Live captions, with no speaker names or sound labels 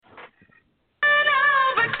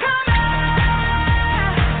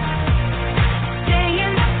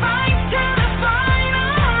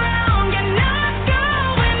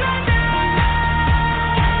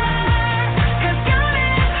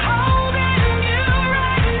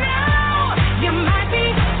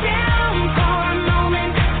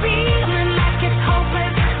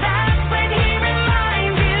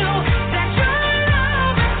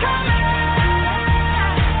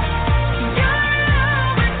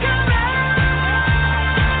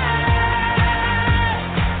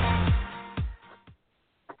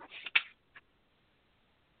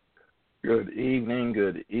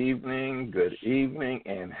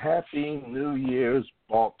and Happy New Year's,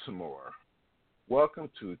 Baltimore. Welcome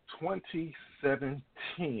to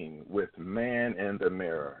 2017 with Man in the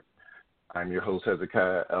Mirror. I'm your host,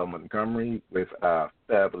 Hezekiah L. Montgomery, with our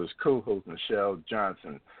fabulous co-host, Nichelle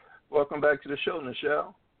Johnson. Welcome back to the show,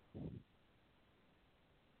 Nichelle.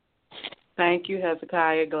 Thank you,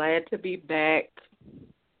 Hezekiah. Glad to be back.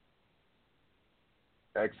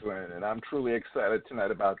 Excellent, and I'm truly excited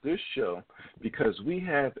tonight about this show because we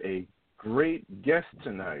have a great guest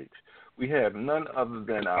tonight. We have none other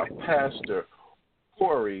than our pastor,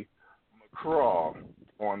 Corey McCraw,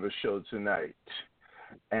 on the show tonight.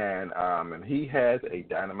 And he has a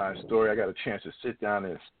dynamite story. I got a chance to sit down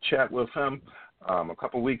and chat with him a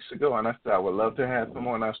couple weeks ago, and I said I would love to have him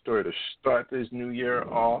on our story to start this new year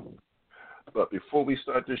off. But before we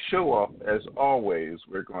start the show off, as always,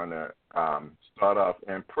 we're going to start off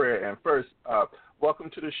in prayer. And first,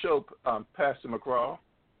 welcome to the show, Pastor McCraw.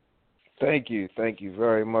 Thank you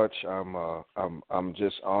very much. I'm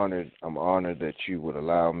just honored. I'm honored that you would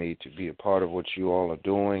allow me to be a part of what you all are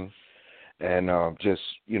doing, and just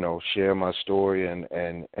share my story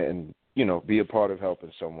and be a part of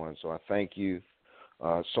helping someone. So I thank you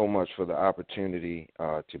so much for the opportunity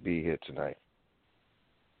to be here tonight.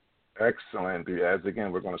 Excellent. As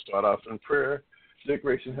again, we're going to start off in prayer. Dear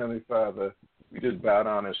gracious Heavenly Father, we just bow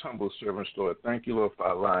down as humble servants, Lord. Thank you, Lord,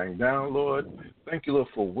 for lying down, Lord. Thank you, Lord,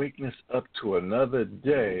 for waking us up to another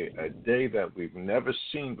day, a day that we've never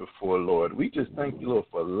seen before, Lord. We just thank you, Lord,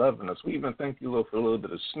 for loving us. We even thank you, Lord, for a little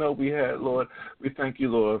bit of snow we had, Lord. We thank you,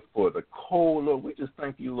 Lord, for the cold, Lord. We just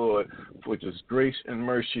thank you, Lord, for just grace and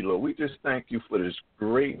mercy, Lord. We just thank you for this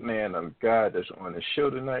great man of God that's on the show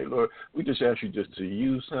tonight, Lord. We just ask you just to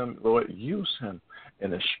use him, Lord. Use him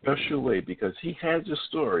in a special way because he has a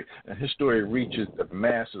story, and his story reaches the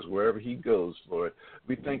masses wherever he goes, Lord.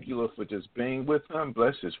 We thank you, Lord, for just being with him.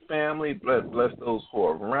 Bless his family. Bless those who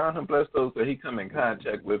are around him. Bless those that he come in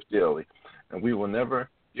contact with daily. And we will never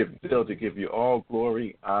fail to give you all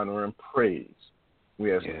glory, honor, and praise.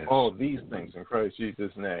 We ask all these things in Christ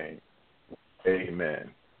Jesus' name. Amen.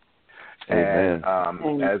 Amen. And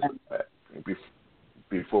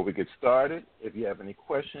before we get started, if you have any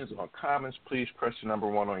questions or comments, please press the number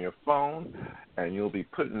 1 on your phone, and you'll be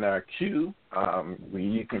put in our queue.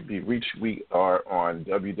 You can be reached. We are on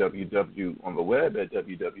on the web at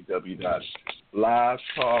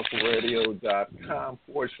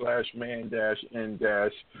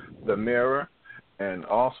www.blogtalkradio.com/man-in-the mirror. And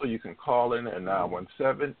also you can call in at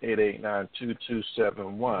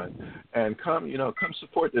 917-889-2271. And come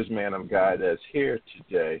support this man of God that's here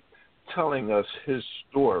today, telling us his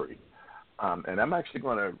story. And I'm actually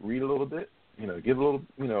going to read a little bit, give a little,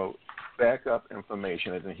 backup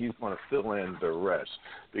information, and then he's going to fill in the rest,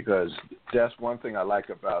 because that's one thing I like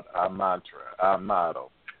about our mantra, our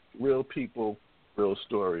motto: real people, real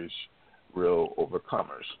stories, real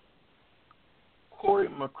overcomers. Corey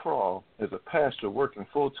McCraw is a pastor working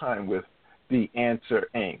full-time with The Answer,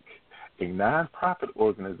 Inc., a nonprofit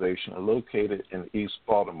organization located in East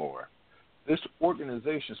Baltimore. This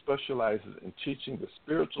organization specializes in teaching the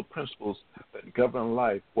spiritual principles that govern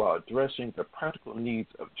life while addressing the practical needs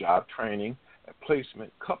of job training and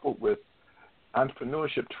placement, coupled with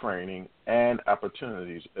entrepreneurship training and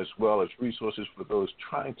opportunities, as well as resources for those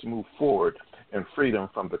trying to move forward in freedom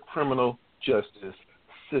from the criminal justice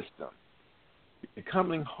system.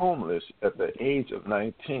 Becoming homeless at the age of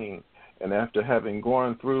 19, and after having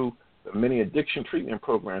gone through the many addiction treatment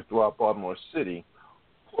programs throughout Baltimore City,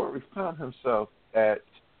 Corey found himself at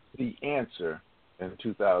The Answer in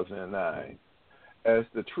 2009, as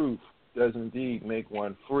the truth does indeed make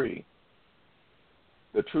one free.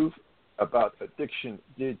 The truth about addiction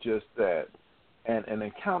did just that, and an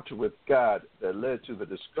encounter with God that led to the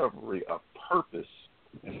discovery of purpose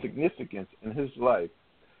and significance in his life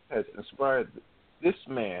has inspired this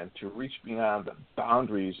man to reach beyond the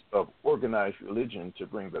boundaries of organized religion to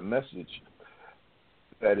bring the message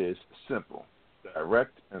that is simple,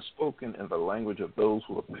 direct, and spoken in the language of those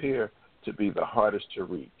who appear to be the hardest to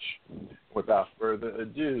reach. Without further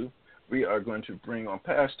ado, we are going to bring on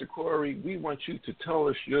Pastor Corey. We want you to tell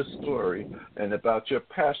us your story and about your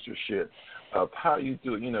pastorship, of how you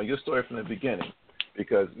do, your story from the beginning.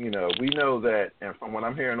 Because, we know that, and from what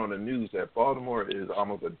I'm hearing on the news, that Baltimore is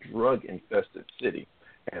almost a drug-infested city,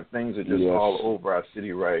 and things are just all over our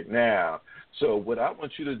city right now. So what I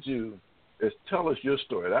want you to do is tell us your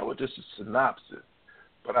story. That was just a synopsis,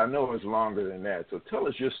 but I know it's longer than that. So tell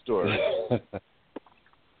us your story.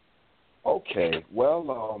 Okay. Well,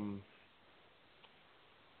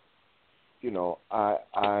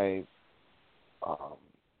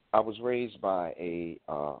 I was raised by a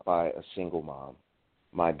single mom,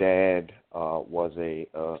 My dad was a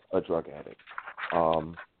drug addict,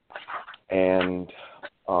 and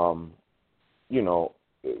you know,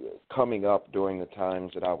 coming up during the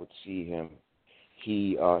times that I would see him,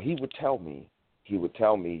 he would tell me.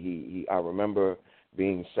 I remember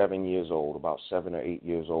being 7 years old, about 7 or 8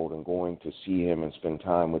 years old, and going to see him and spend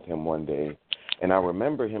time with him one day. And I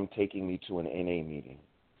remember him taking me to an NA meeting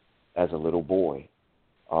as a little boy.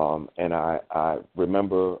 And I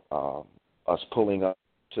remember us pulling up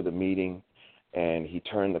to the meeting, and he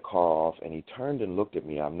turned the car off, and he turned and looked at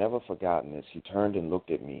me. I've never forgotten this. He turned and looked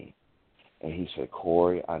at me, and he said,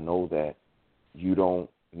 "Corey, I know that you don't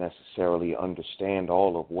necessarily understand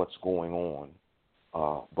all of what's going on,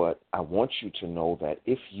 but I want you to know that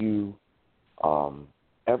if you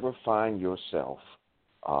ever find yourself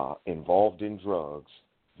involved in drugs,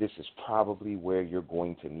 this is probably where you're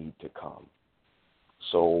going to need to come."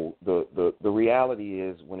 So the reality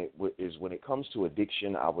is when it comes to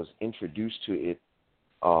addiction, I was introduced to it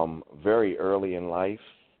very early in life,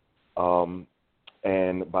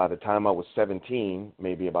 and by the time I was 17,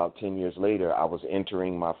 maybe about 10 years later, I was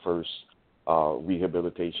entering my first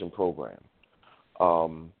rehabilitation program.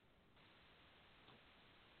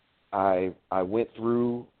 I went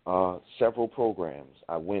through several programs.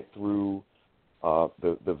 I went through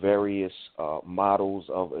the various models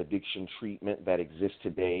of addiction treatment that exist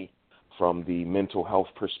today, from the mental health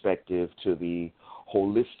perspective to the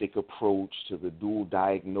holistic approach to the dual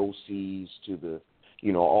diagnoses to the,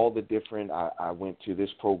 all the different. I went to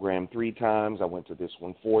this program 3 times. I went to this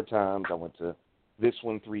one 4 times. I went to this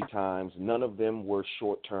one 3 times. None of them were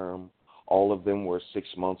short term. All of them were 6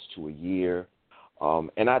 months to a year.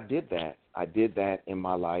 And I did that. I did that in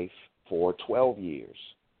my life for 12 years.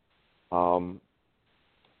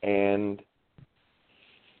 And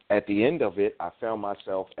at the end of it, I found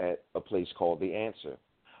myself at a place called The Answer.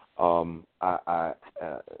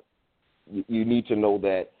 You need to know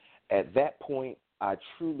that at that point, I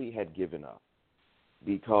truly had given up,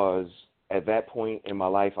 because at that point in my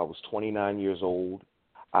life, I was 29 years old.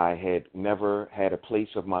 I had never had a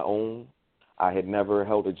place of my own. I had never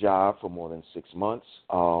held a job for more than 6 months.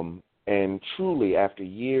 And truly, after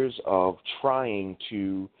years of trying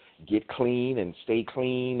to get clean and stay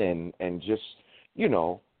clean and just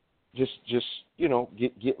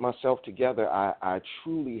get myself together, I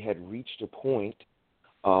truly had reached a point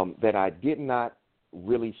that I did not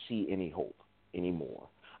really see any hope anymore.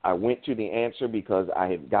 I went to The Answer because I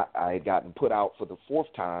had gotten put out for the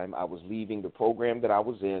 4th time. I was leaving the program that I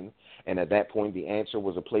was in, and at that point, The Answer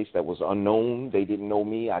was a place that was unknown. They didn't know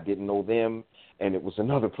me. I didn't know them, and it was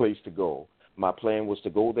another place to go. My plan was to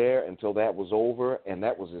go there until that was over, and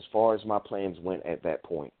that was as far as my plans went at that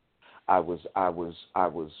point. I was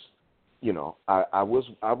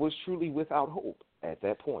truly without hope at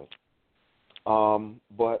that point.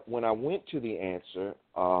 But when I went to The Answer,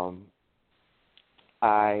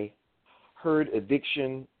 I heard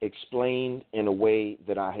addiction explained in a way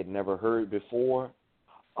that I had never heard before.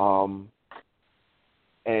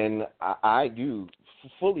 And I do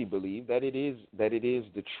fully believe that it is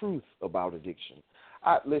the truth about addiction.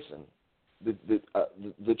 Listen,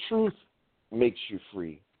 the truth makes you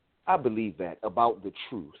free. I believe that about the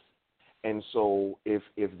truth. And so if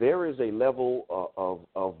there is a level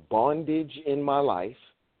of bondage in my life,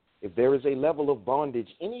 if there is a level of bondage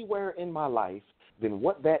anywhere in my life, then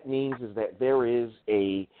what that means is that there is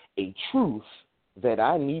a truth that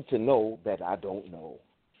I need to know that I don't know.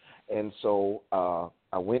 And so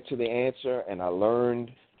I went to The Answer, and I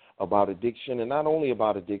learned about addiction, and not only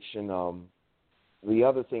about addiction. The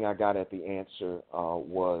other thing I got at The Answer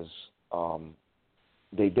was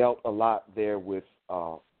they dealt a lot there with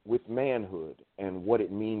manhood and what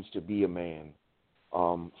it means to be a man,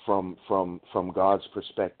 from God's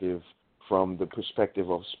perspective, from the perspective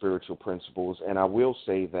of spiritual principles. And I will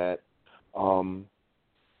say that I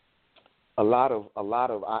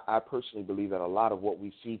personally believe that a lot of what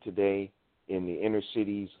we see today in the inner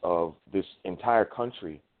cities of this entire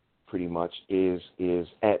country pretty much is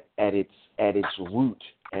at its root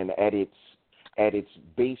and at its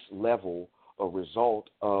base level a result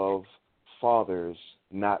of fathers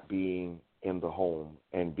not being in the home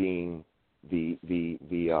and being being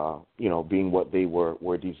what they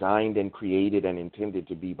were designed and created and intended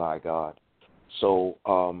to be by God. So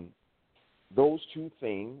those two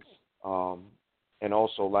things, and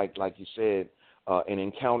also like you said, an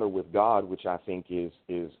encounter with God, which I think is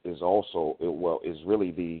also is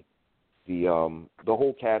really the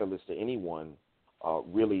whole catalyst to anyone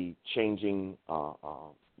really changing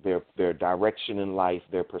their direction in life,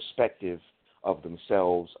 their perspective of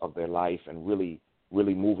themselves, of their life, and really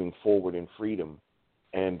moving forward in freedom.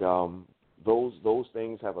 And those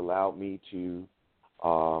things have allowed me to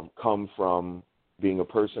come from being a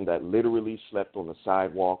person that literally slept on the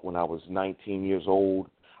sidewalk when I was 19 years old.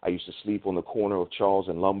 I used to sleep on the corner of Charles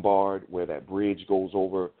and Lombard, where that bridge goes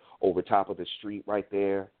over top of the street right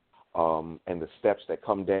there, and the steps that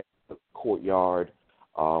come down the courtyard.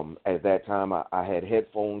 At that time, I had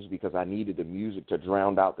headphones because I needed the music to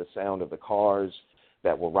drown out the sound of the cars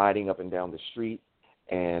that were riding up and down the street.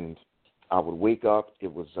 And I would wake up.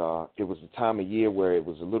 It was the time of year where it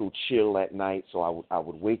was a little chill at night, so I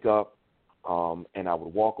would wake up, and I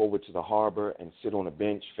would walk over to the harbor and sit on a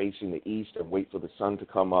bench facing the east and wait for the sun to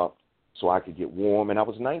come up so I could get warm. And I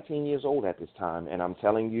was 19 years old at this time, and I'm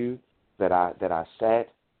telling you that I sat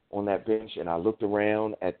on that bench and I looked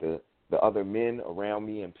around at the other men around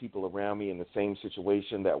me and people around me in the same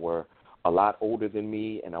situation that were a lot older than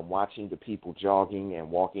me, and I'm watching the people jogging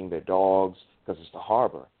and walking their dogs because it's the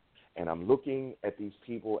harbor. And I'm looking at these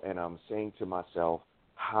people and I'm saying to myself,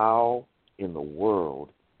 how in the world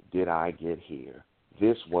did I get here?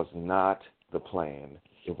 This was not the plan.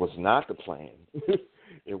 It was not the plan.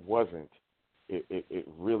 It wasn't. It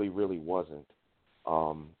really, really wasn't.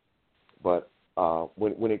 But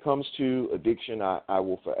when it comes to addiction, I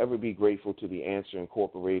will forever be grateful to the Answer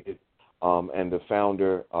Incorporated and the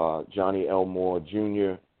founder, Johnny Elmore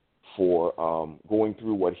Jr., for going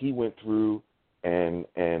through what he went through and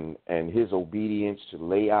his obedience to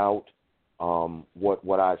lay out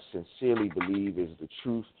what I sincerely believe is the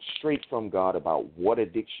truth straight from God about what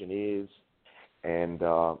addiction is and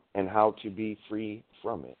how to be free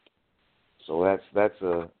from it. So that's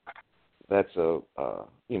a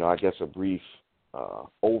I guess a brief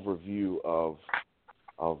overview of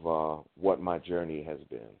what my journey has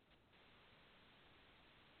been.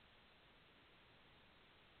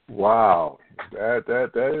 Wow,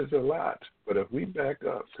 that is a lot. But if we back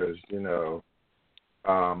up, because you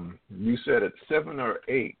said at 7 or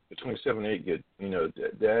 8, between 7 and 8,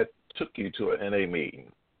 that took you to an NA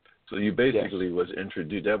meeting. So you basically was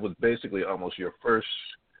introduced. That was basically almost your first.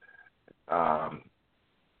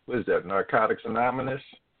 What is that? Narcotics Anonymous?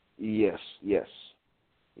 Yes.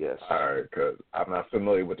 All right, because I'm not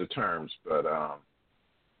familiar with the terms, but I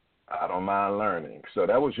don't mind learning. So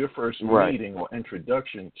that was your first meeting or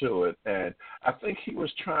introduction to it, and I think he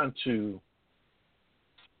was trying to,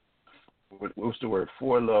 what's the word,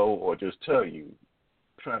 forelow or just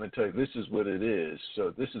trying to tell you this is what it is.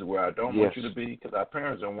 So this is where I don't want you to be, because our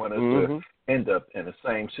parents don't want us to end up in the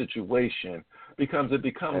same situation, because it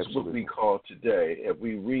becomes what we call today, if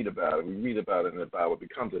we read about it in the Bible, it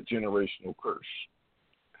becomes a generational curse.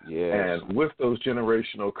 Yes. And with those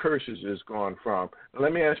generational curses is gone from,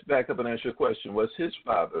 let me back up and ask you a question. Was his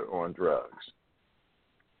father on drugs?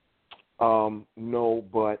 No,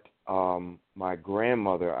 but my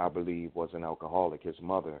grandmother, I believe, was an alcoholic. His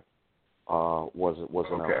mother was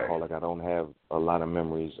an alcoholic. I don't have a lot of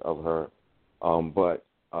memories of her. But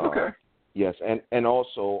yes, and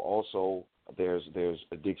also there's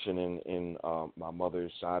addiction in my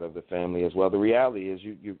mother's side of the family as well. The reality is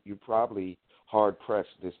you probably hard pressed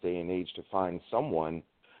this day and age to find someone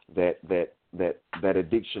that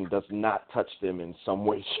addiction does not touch them in some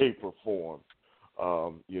way, shape, or form.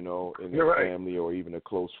 In their family or even a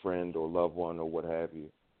close friend or loved one or what have you.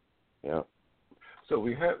 Yeah. So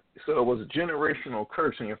it was a generational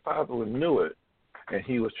curse, and your father knew it, and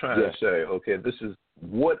he was trying to say, okay, this is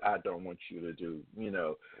what I don't want you to do,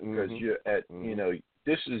 because you're at,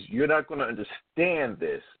 you're not going to understand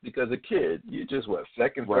this, because a kid, you're just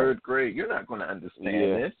second, third grade, you're not going to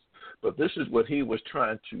understand this, but this is what he was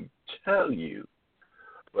trying to tell you.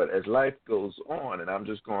 But as life goes on, and I'm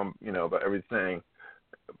just going, about everything,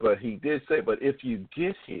 but he did say, but if you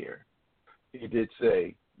get here, he did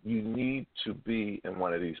say, you need to be in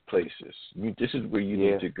one of these places. This is where you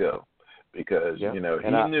need to go, because, he knew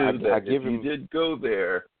that if you did go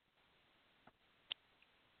there.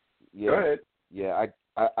 Go ahead. Yeah,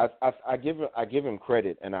 I give him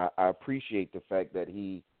credit, and I appreciate the fact that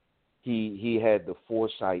he had the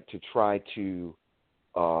foresight to try to,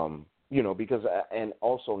 because, and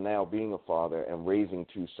also now being a father and raising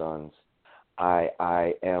two sons,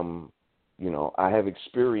 I am, I have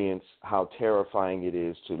experienced how terrifying it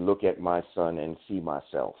is to look at my son and see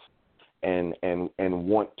myself, and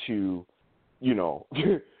want to, to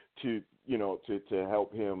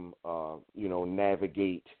help him,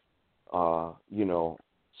 navigate, So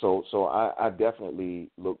I definitely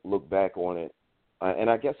look back on it, and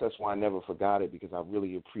I guess that's why I never forgot it, because I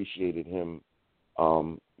really appreciated him,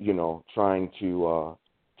 trying to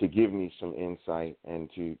give me some insight and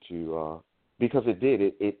to because it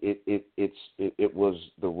did it was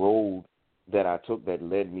the road that I took that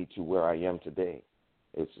led me to where I am today.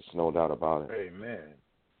 It's no doubt about it. Amen.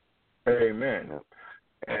 Amen. Yeah.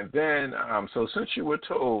 And then, so since you were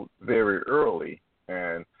told very early,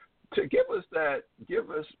 and to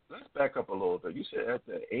let's back up a little bit. You said at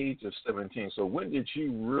the age of 17. So when did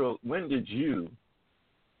you,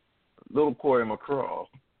 little Corey McCraw,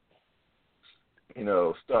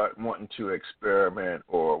 start wanting to experiment,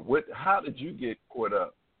 or how did you get caught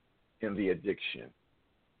up in the addiction?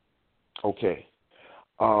 Okay.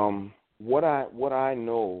 What I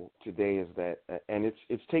know today is that, and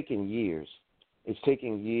it's taken years. It's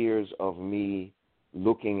taken years of me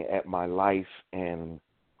looking at my life and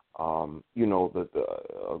the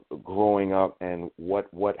growing up and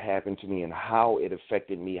what happened to me and how it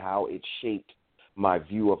affected me, how it shaped my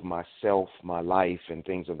view of myself, my life, and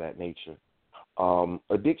things of that nature.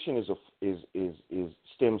 Addiction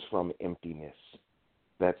stems from emptiness.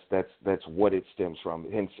 That's what it stems from.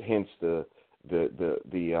 Hence the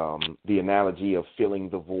analogy of filling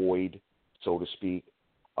the void, so to speak.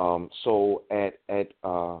 So at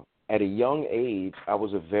a young age, I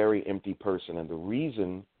was a very empty person, and the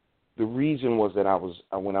reason was that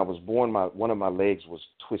when I was born, one of my legs was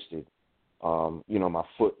twisted. My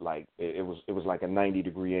foot, like it was like a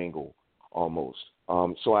 90-degree angle almost.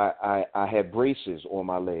 So I had braces on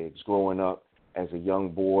my legs growing up as a young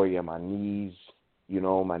boy, and my knees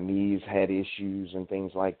had issues and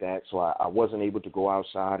things like that. So I wasn't able to go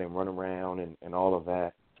outside and run around and all of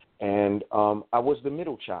that. And I was the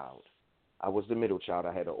middle child. I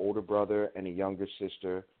had an older brother and a younger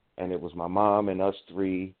sister, and it was my mom and us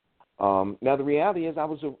three. Now the reality is I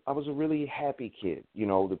was a really happy kid.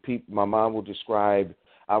 My mom would describe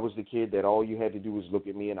I was the kid that all you had to do was look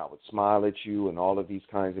at me and I would smile at you and all of these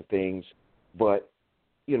kinds of things. But,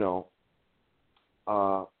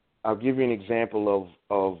 I'll give you an example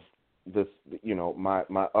of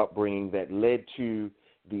my upbringing that led to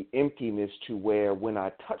the emptiness, to where when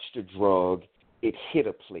I touched a drug, it hit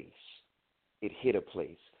a place.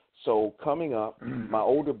 So coming up, my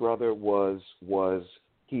older brother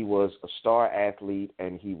he was a star athlete,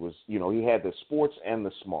 and he was, he had the sports and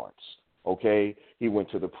the smarts. Okay, he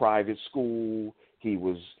went to the private school. He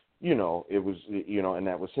was, and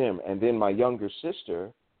that was him. And then my younger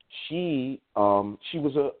sister, she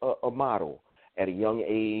was a model at a young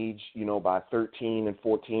age. By 13 and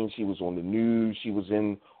 14, she was on the news. She was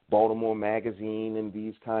in Baltimore Magazine and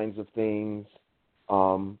these kinds of things.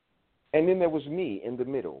 And then there was me in the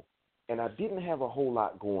middle, and I didn't have a whole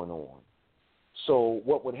lot going on. So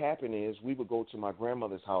what would happen is we would go to my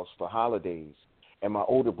grandmother's house for holidays, and my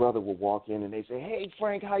older brother would walk in and they say, "Hey,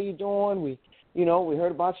 Frank, how you doing? We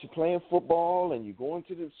heard about you playing football and you going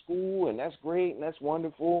to the school, and that's great and that's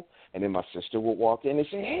wonderful." And then my sister would walk in and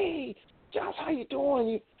say, "Hey, Josh, how you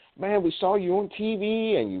doing? Man, we saw you on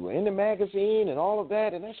TV and you were in the magazine and all of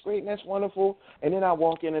that, and that's great and that's wonderful." And then I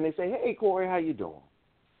walk in and they say, "Hey, Corey, how you doing?"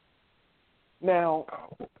 Now,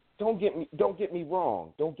 don't get me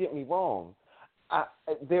wrong.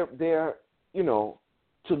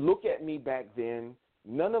 To look at me back then,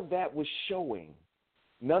 none of that was showing.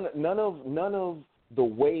 None of the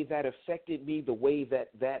way that affected me, the way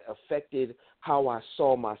that affected how I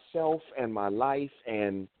saw myself and my life,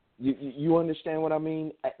 and you understand what I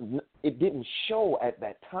mean? It didn't show at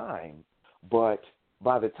that time, but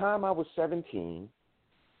by the time I was 17,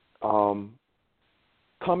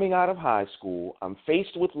 coming out of high school, I'm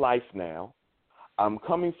faced with life now. I'm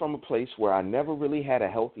coming from a place where I never really had a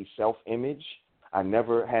healthy self-image. I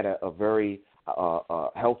never had a very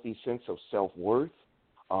healthy sense of self-worth,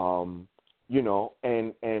 and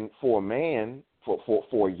for a man,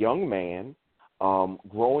 for a young man,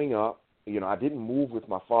 growing up, I didn't move with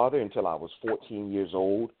my father until I was 14 years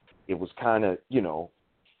old. It was kind of,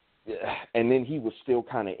 and then he was still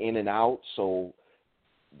kind of in and out, so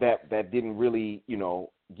that didn't really,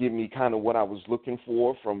 give me kind of what I was looking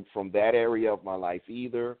for from that area of my life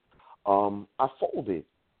either. I folded.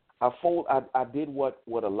 I did what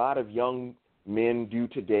a lot of young men do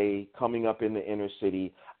today, coming up in the inner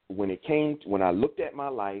city. When I looked at my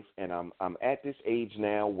life, and I'm at this age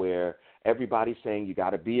now where everybody's saying you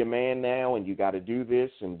got to be a man now and you got to do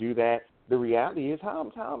this and do that. The reality is how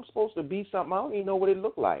I'm supposed to be something. I don't even know what it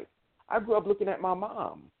looked like. I grew up looking at my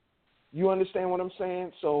mom. You understand what I'm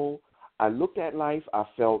saying? So I looked at life. I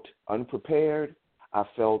felt unprepared. I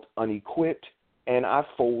felt unequipped. And I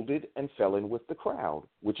folded and fell in with the crowd,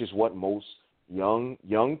 which is what most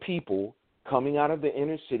young people coming out of the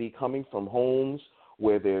inner city, coming from homes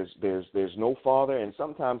where there's no father and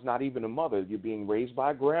sometimes not even a mother. You're being raised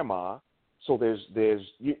by grandma, so there's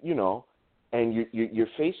and you're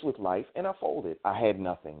faced with life. And I folded. I had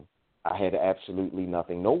nothing. I had absolutely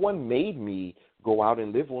nothing. No one made me go out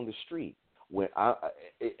and live on the street.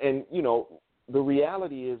 And you know, the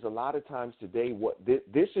reality is a lot of times today,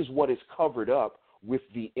 this is what is covered up with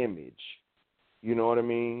the image. You know what I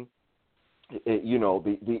mean? You know,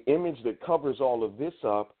 the image that covers all of this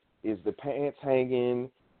up is the pants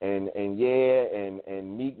hanging and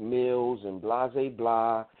Meek Mills and blase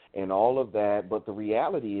blah and all of that. But the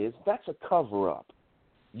reality is that's a cover up.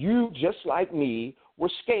 You, just like me,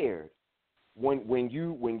 were scared. When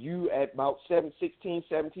you at about 16,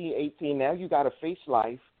 17, 18, now you got to face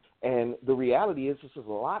life. And the reality is this is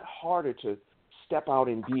a lot harder to step out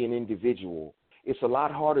and be an individual. It's a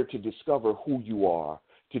lot harder to discover who you are,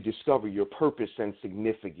 to discover your purpose and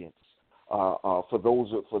significance. For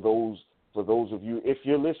those of you, if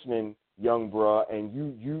you're listening, young bruh, and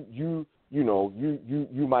you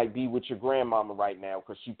might be with your grandmama right now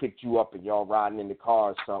because she picked you up and y'all riding in the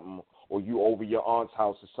car or something, or you over your aunt's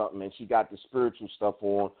house or something and she got the spiritual stuff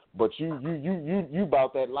on, but you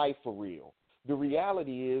about that life for real. The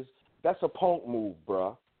reality is that's a punk move,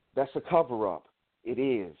 bruh. That's a cover-up. It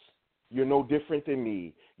is. You're no different than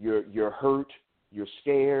me. You're hurt, you're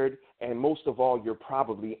scared, and most of all, you're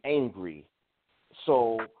probably angry.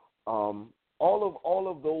 So all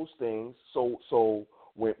of those things. So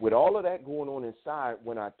with all of that going on inside,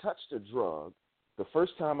 when I touched a drug, the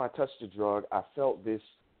first time I touched a drug, I felt this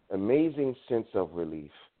amazing sense of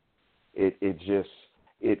relief. It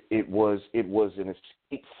was an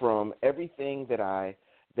escape from everything that I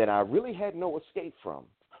really had no escape from.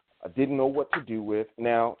 I didn't know what to do with.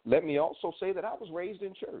 Now, let me also say that I was raised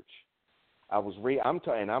in church. I'm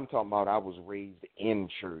talking about I was raised in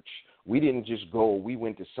church. We didn't just go. We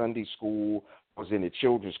went to Sunday school. I was in the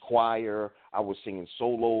children's choir. I was singing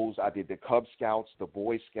solos. I did the Cub Scouts, the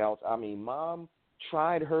Boy Scouts. I mean, Mom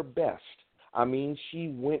tried her best. I mean, she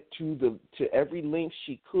went to every length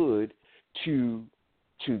she could to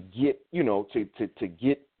get, to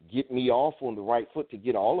get me off on the right foot, to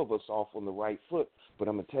get all of us off on the right foot. But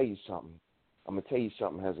I'm going to tell you something.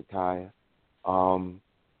 Hezekiah.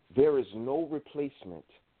 There is no replacement.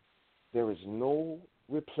 There is no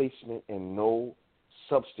replacement and no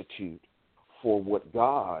substitute for what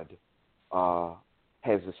God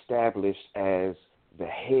has established as the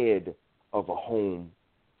head of a home,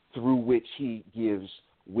 through which he gives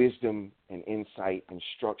wisdom and insight and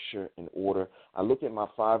structure and order. I look at my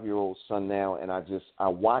 5-year-old son now, and I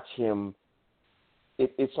watch him.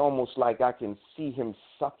 It's almost like I can see him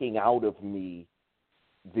sucking out of me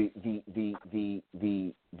the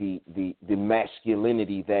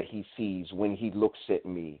masculinity that he sees when he looks at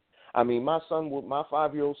me. I mean, my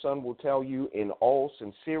 5-year-old son will tell you in all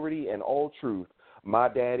sincerity and all truth, my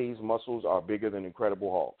daddy's muscles are bigger than Incredible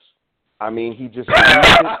Hulk's. I mean, he just believes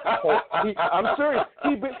it. I'm serious.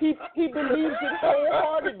 He believes it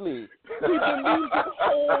wholeheartedly.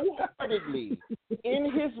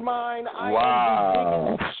 In his mind, I am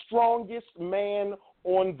the biggest, strongest man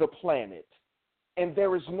on the planet. And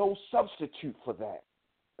there is no substitute for that.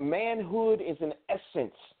 Manhood is an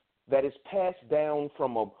essence that is passed down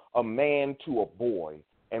from a man to a boy.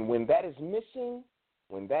 And when that is missing,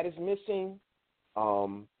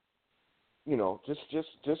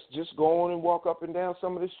 just go on and walk up and down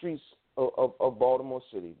some of the streets of Baltimore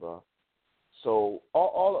City, bro. So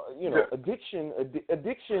addiction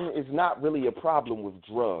is not really a problem with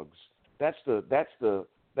drugs. That's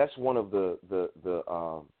one of the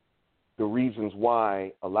reasons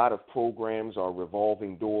why a lot of programs are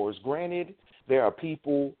revolving doors. Granted, there are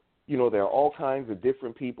people, there are all kinds of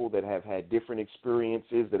different people that have had different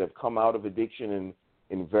experiences that have come out of addiction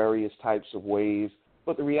in various types of ways.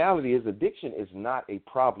 But the reality is addiction is not a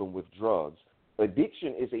problem with drugs.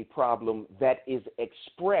 Addiction is a problem that is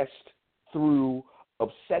expressed through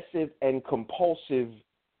obsessive and compulsive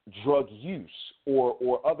drug use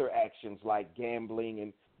or other actions like gambling.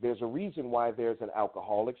 And there's a reason why there's an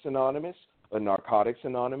Alcoholics Anonymous, a Narcotics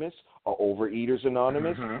Anonymous, a Overeaters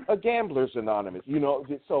Anonymous, a Gamblers Anonymous.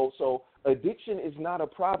 So addiction is not a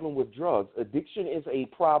problem with drugs. Addiction is a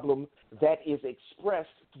problem that is expressed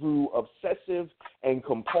through obsessive and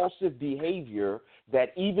compulsive behavior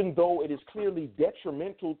that, even though it is clearly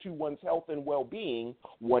detrimental to one's health and well-being,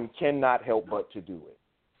 one cannot help but to do it.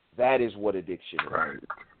 That is what addiction is.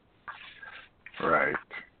 Right.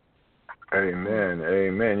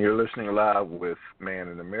 Amen. You're listening live with Man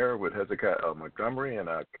in the Mirror with Hezekiah L. Montgomery and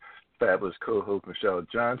our fabulous co-host Michelle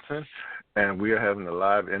Johnson. And we are having a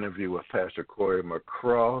live interview with Pastor Corey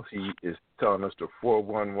McCraw. He is telling us the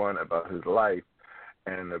 411 about his life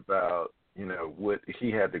and about, what he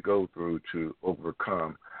had to go through to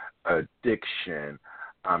overcome addiction.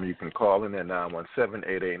 You can call in at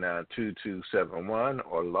 917-889-2271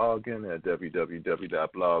 or log in at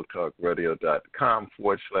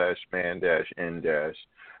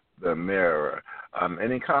www.blogtalkradio.com/man-n-the mirror.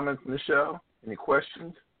 Any comments on the show? Any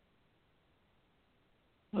questions?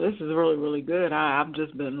 Well, this is really, really good. I've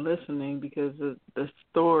just been listening because the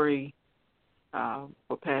story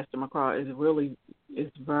for Pastor McCraw is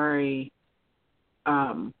very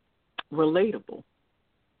relatable.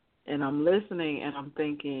 And I'm listening and I'm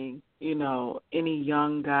thinking, any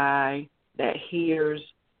young guy that hears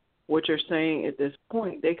what you're saying at this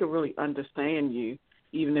point, they could really understand you,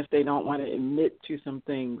 even if they don't want to admit to some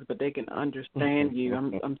things, but they can understand you.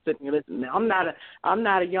 I'm sitting here listening. Now, I'm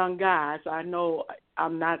not a young guy, so I know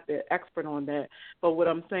I'm not the expert on that. But what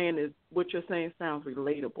I'm saying is, what you're saying sounds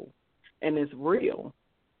relatable, and it's real.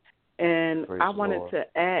 And Praise I wanted Lord. to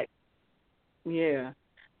ask,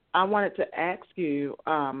 I wanted to ask you.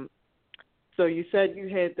 So you said you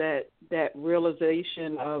had that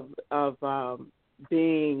realization of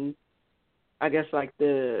being, I guess, like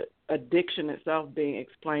the addiction itself being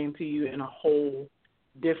explained to you in a whole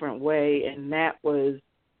different way, and that was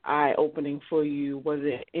eye-opening for you. Was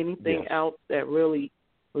there anything else that really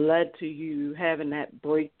led to you having that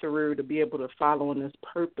breakthrough to be able to follow in this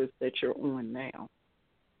purpose that you're on now?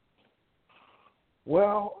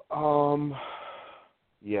 Well,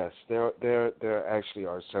 yes, there actually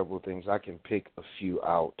are several things. I can pick a few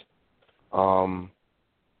out.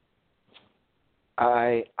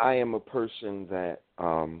 I am a person that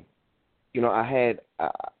I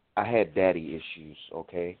had daddy issues,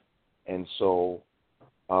 okay, and so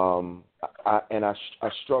I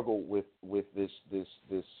struggled with this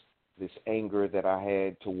anger that I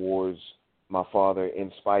had towards my father,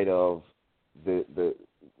 in spite of the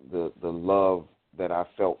love that I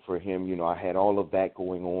felt for him. I had all of that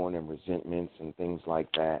going on, and resentments and things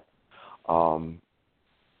like that. And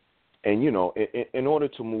in order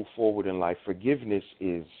to move forward in life, forgiveness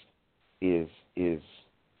is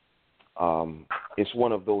it's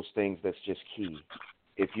one of those things that's just key.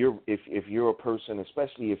 If you're a person,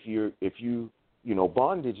 especially if you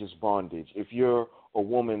bondage is bondage. If you're a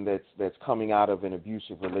woman that's coming out of an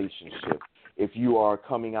abusive relationship, if you are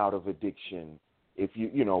coming out of addiction, if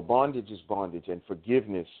bondage is bondage, and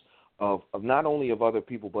forgiveness of not only of other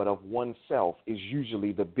people but of oneself is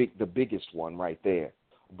usually the biggest one right there.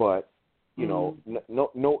 But no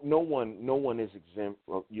one is exempt.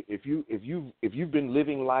 If you've been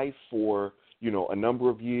living life for a number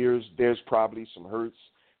of years, there's probably some hurts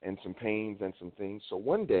and some pains and some things. So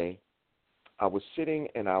one day, I was sitting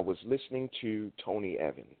and I was listening to Tony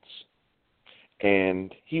Evans,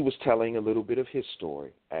 and he was telling a little bit of his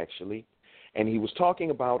story, actually, and he was talking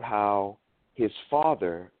about how his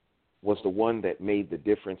father was the one that made the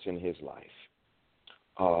difference in his life.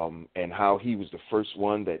 And how he was the first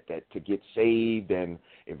one that to get saved, and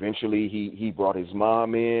eventually he brought his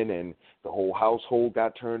mom in, and the whole household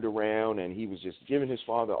got turned around, and he was just giving his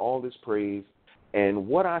father all this praise. And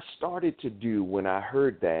what I started to do when I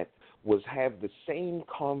heard that was have the same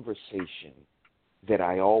conversation that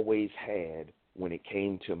I always had when it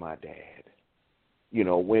came to my dad.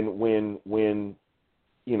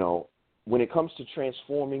 When it comes to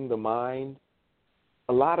transforming the mind,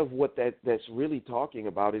 a lot of what that's really talking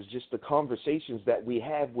about is just the conversations that we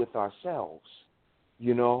have with ourselves,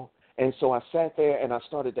 And so I sat there and I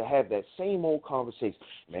started to have that same old conversation.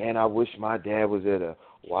 Man, I wish my dad was at a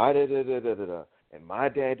why da-da-da-da-da-da. And my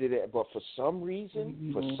dad did it. But for some reason,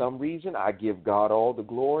 I give God all the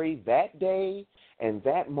glory. That day and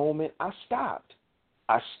that moment, I stopped.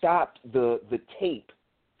 I stopped the tape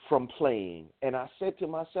from playing. And I said to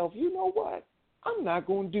myself, you know what? I'm not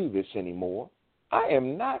going to do this anymore. I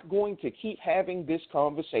am not going to keep having this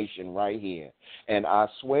conversation right here. And I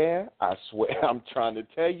swear, I'm trying to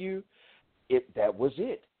tell you, that was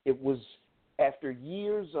it. It was after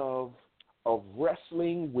years of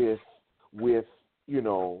wrestling with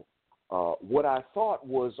what I thought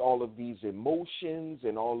was all of these emotions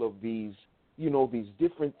and all of these, these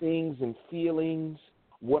different things and feelings.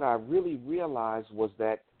 What I really realized was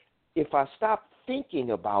that if I stopped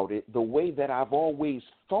thinking about it the way that I've always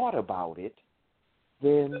thought about it,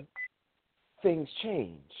 then things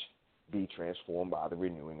change. Be transformed by the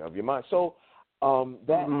renewing of your mind. So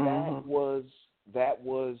that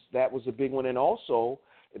was a big one, and also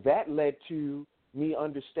that led to me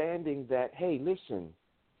understanding that, hey, listen,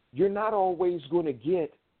 you're not always going to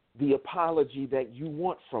get the apology that you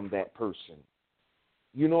want from that person.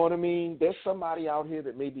 You know what I mean? There's somebody out here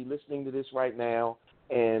that may be listening to this right now,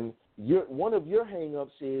 and one of your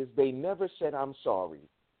hang-ups is they never said I'm sorry.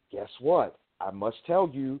 Guess what? I must tell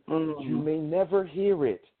you, you may never hear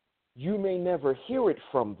it. you may never hear it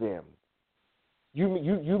from them.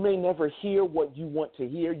 You may never hear what you want to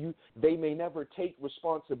hear. They may never take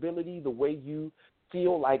responsibility the way you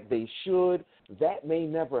feel like they should. That may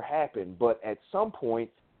never happen. But at some point,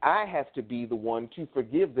 I have to be the one to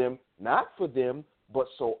forgive them, not for them, but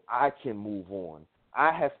so I can move on.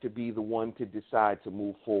 I have to be the one to decide to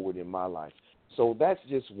move forward in my life. So that's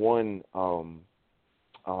just one. There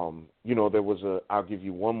was I'll give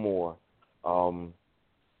you one more.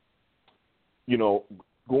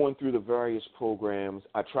 Going through the various programs,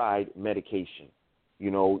 I tried medication.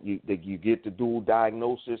 You get the dual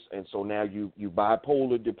diagnosis, and so now you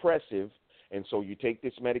bipolar depressive, and so you take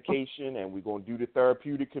this medication, and we're going to do the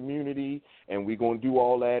therapeutic community, and we're going to do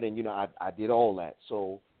all that, and I did all that.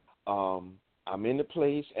 So I'm in the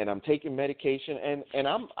place, and I'm taking medication, and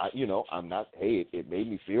I'm not. Hey, it made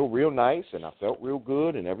me feel real nice, and I felt real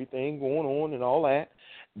good, and everything going on, and all that.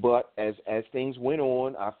 But as things went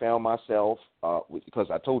on, I found myself, because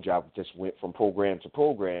I told you I just went from program to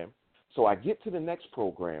program. So I get to the next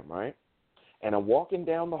program, right? And I'm walking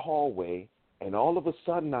down the hallway, and all of a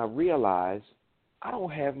sudden I realize I don't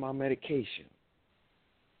have my medication.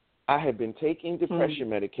 I had been taking depression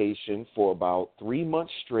medication for about 3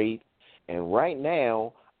 months straight, and right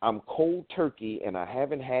now I'm cold turkey, and I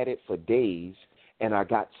haven't had it for days, and I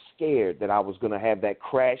got scared that I was going to have that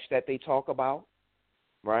crash that they talk about.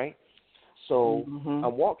 Right? So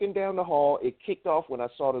I'm walking down the hall. It kicked off when I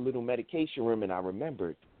saw the little medication room, and I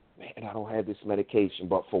remembered, man, I don't have this medication.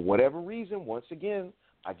 But for whatever reason, once again,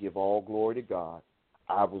 I give all glory to God.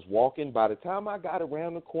 I was walking. By the time I got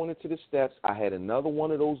around the corner to the steps, I had another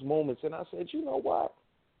one of those moments, and I said, you know what?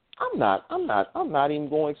 I'm not even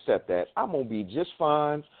going to accept that. I'm going to be just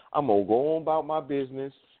fine. I'm going to go on about my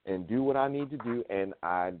business and do what I need to do. And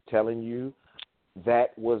I'm telling you,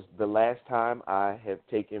 that was the last time I have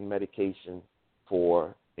taken medication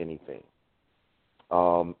for anything.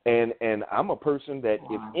 And I'm a person that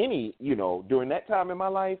if any, during that time in my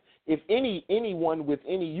life, if anyone with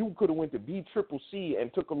any, you could have went to BCCC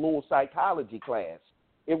and took a little psychology class.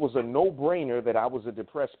 It was a no-brainer that I was a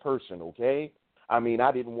depressed person, okay? I mean,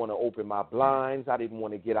 I didn't want to open my blinds. I didn't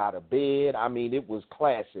want to get out of bed. I mean, it was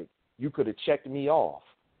classic. You could have checked me off.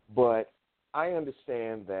 But I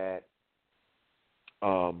understand that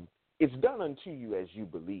it's done unto you as you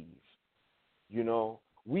believe.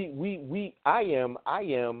 I am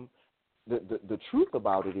the truth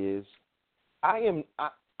about it is I am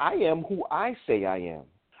who I say I am.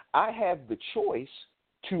 I have the choice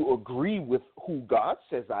to agree with who God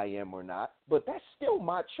says I am or not, but that's still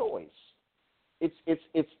my choice. It's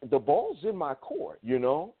the ball's in my court,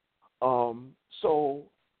 So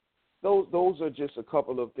those are just a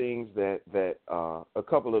couple of things that a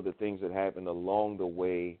couple of the things that happened along the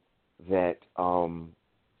way that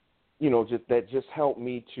just helped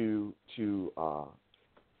me to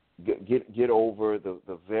get over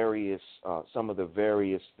the various some of the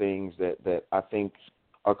various things that I think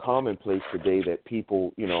are commonplace today that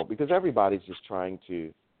people because everybody's just trying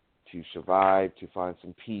to survive, to find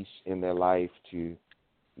some peace in their life, to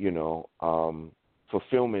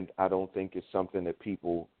fulfillment. I don't think is something that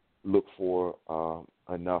people look for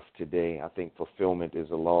enough today. I think fulfillment is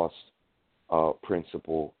a lost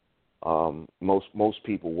principle. Most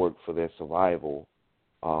people work for their survival,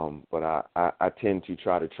 but I tend to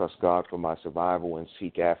try to trust God for my survival and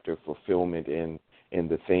seek after fulfillment in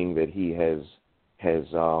the thing that He has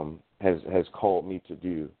called me to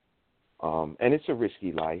do. And it's a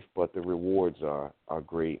risky life, but the rewards are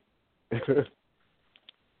great.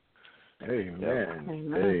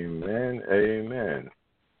 Amen.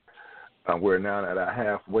 We're now at our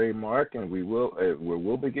halfway mark, and we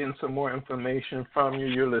will be getting some more information from you.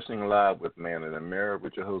 You're listening live with Man in the Mirror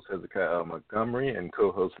with your host Hezekiah L. Montgomery and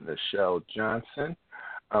co-host Nichelle Johnson.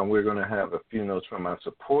 We're going to have a few notes from our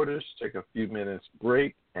supporters, take a few minutes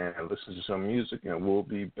break, and listen to some music, and we'll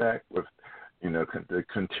be back with the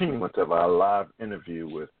continuance of our live interview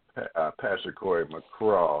with Pastor Corey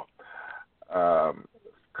McCraw.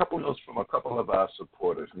 Couple notes from a couple of our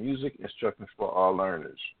supporters. Music Instructions for All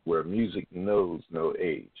Learners, where music knows no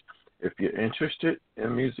age. If you're interested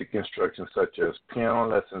in music instruction such as piano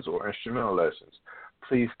lessons or instrumental lessons,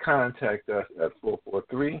 please contact us at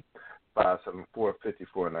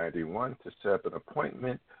 443-574-5491 to set up an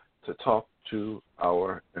appointment to talk to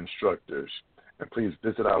our instructors. And please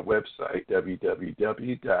visit our website,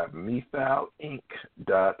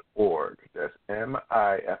 www.miphalinc.org. That's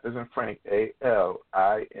MIF as in Frank,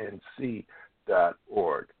 ALINC.org.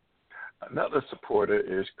 Another supporter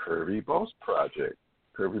is Kirby Boss Project.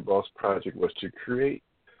 Kirby Boss Project was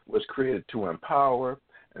created to empower,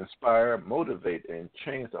 inspire, motivate, and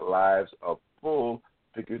change the lives of full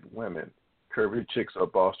full-figured women. Curvy chicks are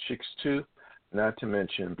boss chicks too, not to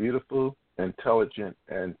mention beautiful, intelligent,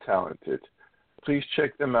 and talented. Please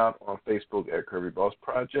check them out on Facebook at Curvy Boss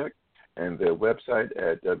Project and their website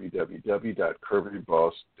at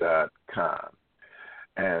www.curvyboss.com.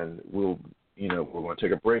 And we're going to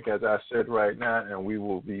take a break, as I said right now, and we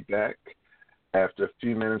will be back after a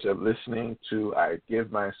few minutes of listening to I Give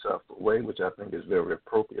Myself Away, which I think is very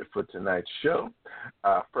appropriate for tonight's show,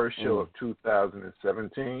 first show of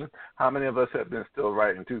 2017. How many of us have been still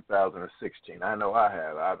right in 2016? I know I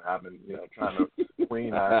have. I've been trying to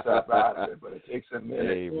wean ourselves out of it, but it takes a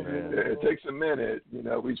minute. Amen. It takes a minute.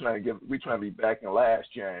 We trying to be back in last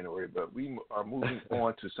January, but we are moving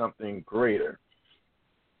on to something greater.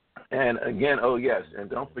 And again, oh yes, and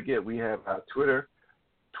don't forget we have our Twitter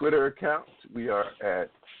account. We are at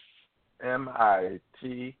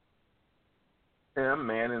MITM,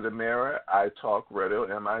 Man in the Mirror, I Talk Radio,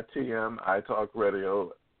 MITM, I Talk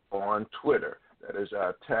Radio on Twitter. That is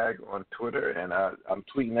our tag on Twitter, and I'm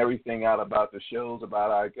tweeting everything out about the shows,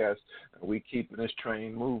 about our guests, and we keeping this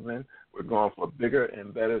train moving. We're going for bigger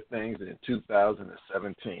and better things in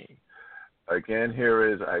 2017. Again, here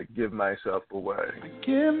is I Give Myself Away. I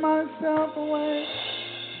give myself away.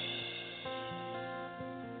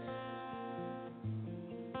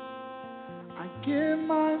 I give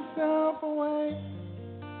myself away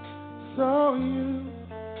so you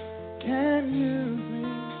can use me.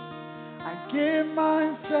 I give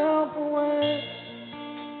myself away.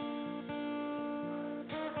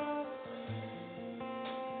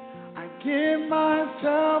 I give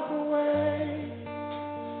myself away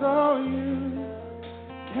so you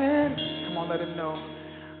can. Come on, let him know.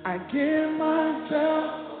 I give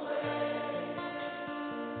myself.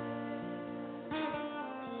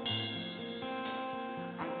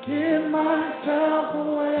 Give myself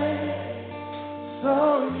away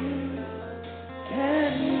so you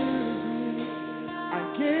can use me. I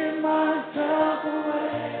give myself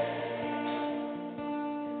away.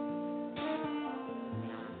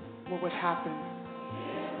 What would happen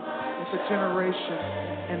if a generation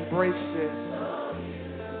embraced this?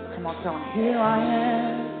 Come on, tell them, here I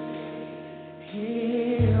am.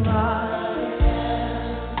 Here I am.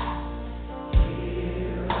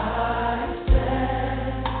 Here I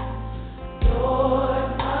stand.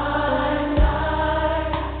 Lord, my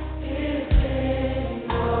life is in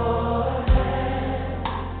your hands.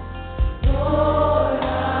 Lord, I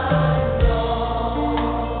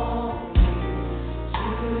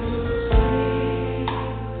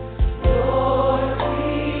long to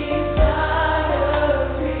see your desire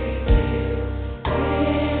revealed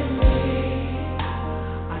in me.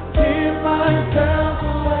 I give myself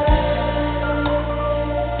away.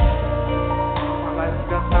 My life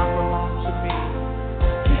does not belong to me.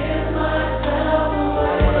 Give myself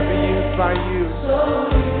away. I want to be used by you. So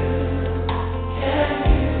you can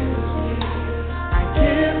use me. I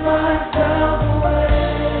give myself away.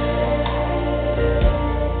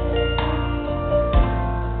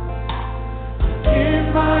 Give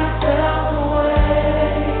myself away.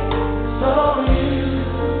 So you.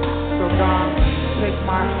 So God, take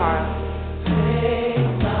my heart. Take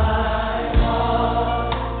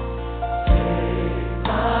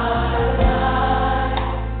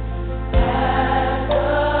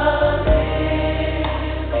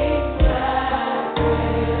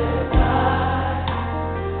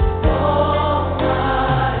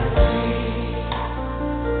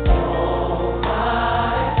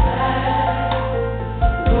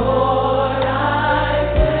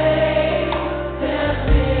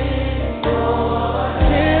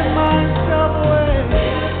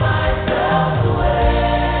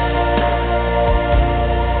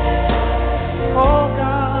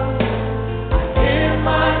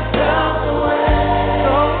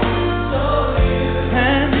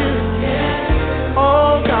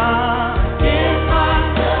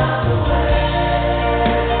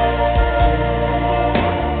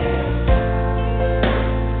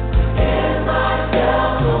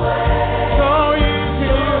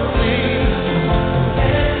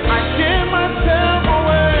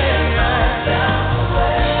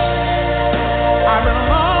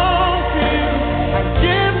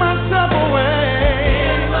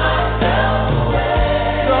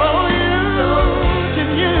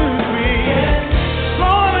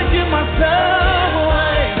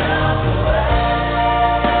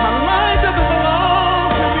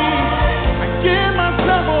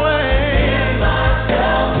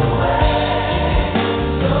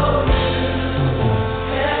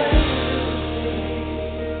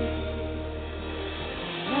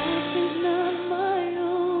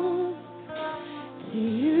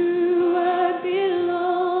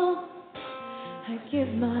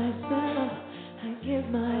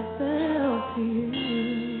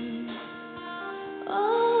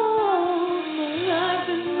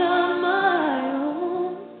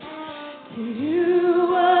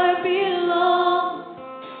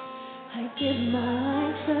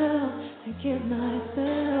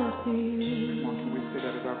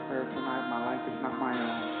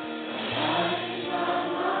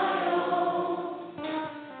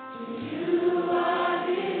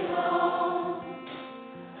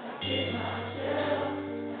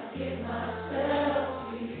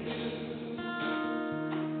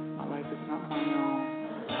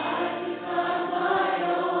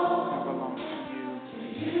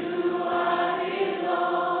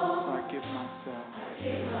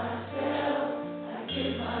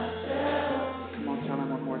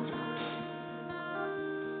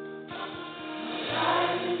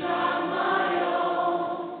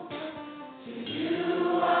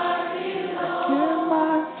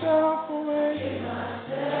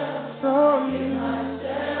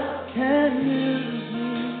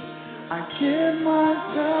give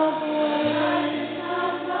myself away.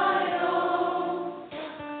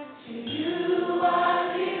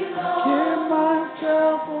 Give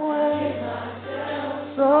myself away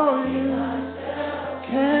so you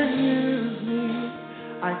can use me.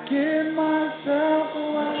 I give myself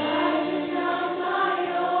away.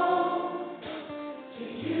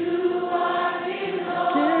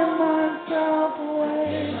 Give myself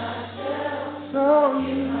away so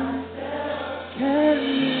you can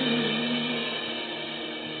use me.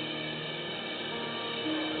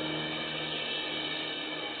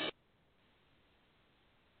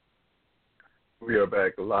 We are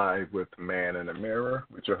back live with Man in the Mirror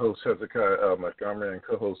with your host Hezekiah L. Montgomery and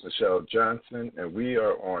co-host Michelle Johnson, and we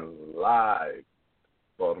are on live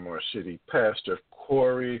Baltimore City Pastor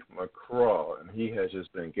Corey McCraw, and he has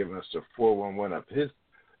just been giving us the 411 of his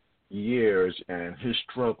years and his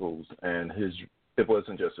struggles, and it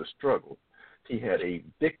wasn't just a struggle. He had a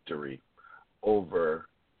victory over,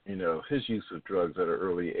 his use of drugs at an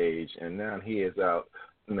early age, and now he is out,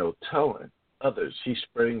 telling others. He's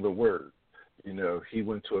spreading the word. He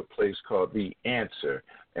went to a place called The Answer,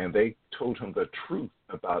 and they told him the truth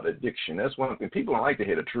about addiction. That's one thing. People don't like to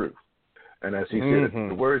hear the truth. And as he said,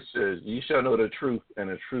 the word says, ye shall know the truth, and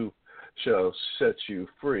the truth shall set you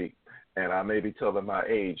free. And I may be telling my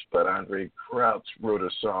age, but Andre Crouch wrote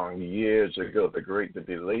a song years ago, the great, the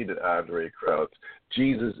belated Andre Crouch.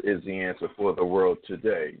 Jesus is the answer for the world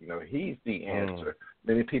today. He's the answer.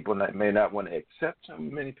 Many people may not want to accept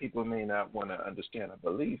him. Many people may not want to understand or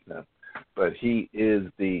believe him. But he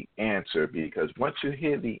is the answer, because once you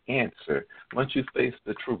hear the answer, once you face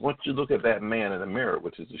the truth, once you look at that man in the mirror,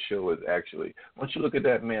 which is the show is actually, once you look at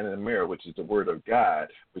that man in the mirror, which is the word of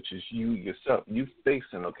God, which is you yourself, you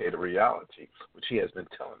facing, the reality, which he has been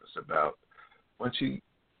telling us about. Once you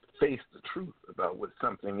face the truth about what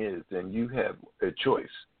something is, then you have a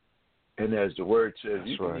choice. And as the word says, That's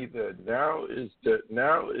you can right. either, narrow is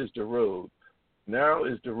the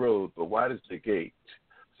road, but wide is the gate.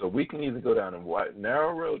 So we can either go down a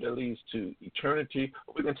narrow road that leads to eternity,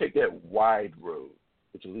 or we can take that wide road,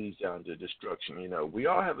 which leads down to destruction. We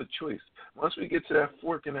all have a choice. Once we get to that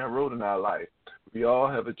fork in that road in our life, we all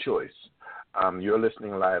have a choice. You're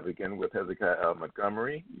listening live again with Hezekiah L.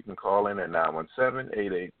 Montgomery. You can call in at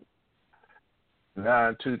 917-889-2271,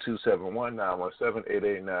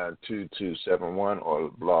 917-889-2271, or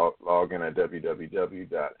log in at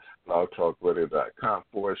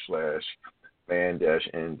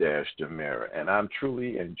www.blogtalkradio.com/man-n-demera. And I'm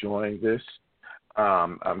truly enjoying this.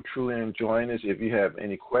 If you have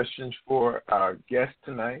any questions for our guest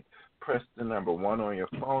tonight, press the number 1 on your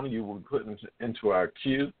phone. You will be put into our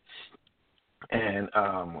queue. And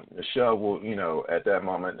Michelle will, at that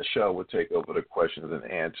moment, Michelle will take over the questions and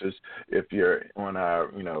answers. If you're on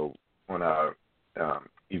our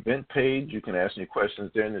event page, you can ask any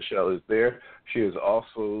questions there. Michelle is there. She is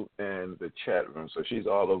also in the chat room, so she's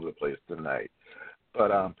all over the place tonight.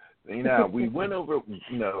 But we went over,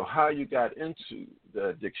 how you got into the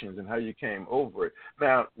addictions and how you came over it.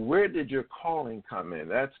 Now, where did your calling come in?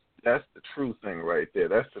 That's the true thing right there.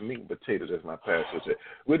 That's the meat and potatoes, as my pastor said.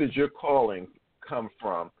 Where did your calling come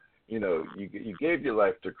from? You gave your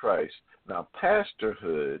life to Christ. Now,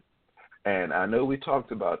 pastorhood, and I know we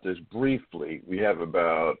talked about this briefly. We have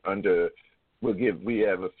we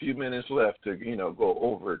have a few minutes left to, go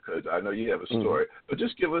over it, because I know you have a story. But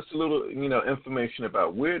just give us a little, information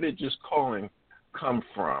about where did this calling come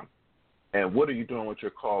from, and what are you doing with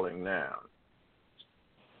your calling now?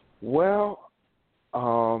 Well,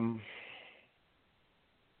 I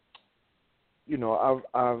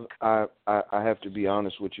have to be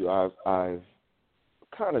honest with you. I've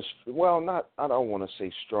kind of, I don't want to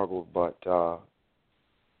say struggled, but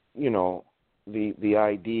the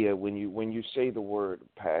idea when you say the word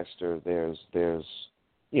pastor, there's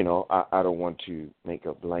I don't want to make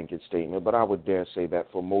a blanket statement, but I would dare say that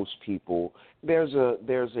for most people, there's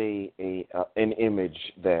an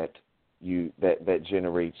image that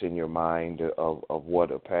generates in your mind of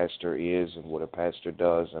what a pastor is and what a pastor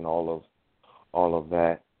does and all of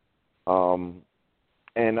that.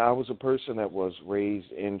 And I was a person that was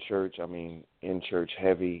raised in church. In church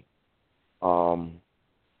heavy. I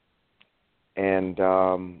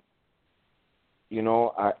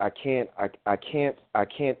can't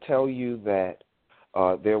tell you that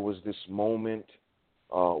there was this moment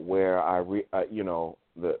where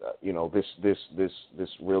this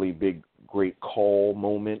really big great call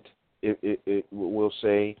moment. It will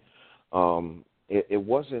say it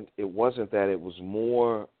wasn't that. It was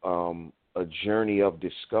more a journey of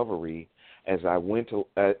discovery as I went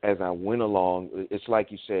along. It's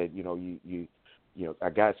like you said, I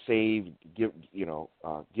got saved, give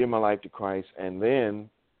my life to Christ, and then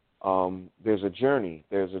there's a journey.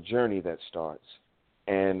 There's a journey that starts,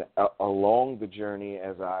 and along the journey,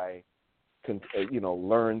 as I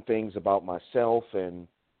learn things about myself, and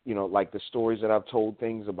like the stories that I've told,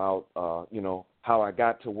 things about how I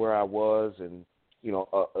got to where I was, and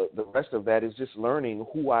the rest of that is just learning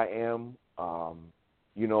who I am.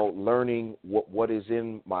 Learning what is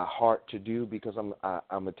in my heart to do, because I'm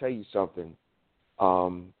gonna tell you something.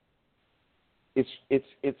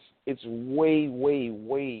 It's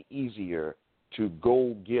way easier to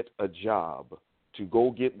go get a job, to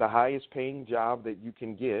go get the highest paying job that you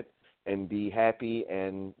can get and be happy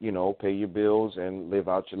and, pay your bills and live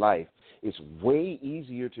out your life. It's way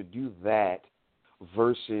easier to do that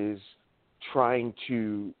versus trying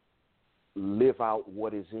to live out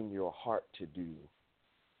what is in your heart to do.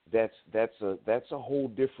 That's a whole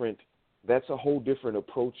different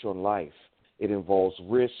approach on life. It involves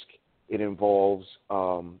risk. It involves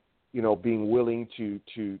being willing to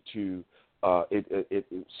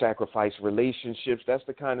sacrifice relationships. That's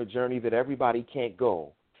the kind of journey that everybody can't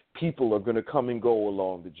go. People are going to come and go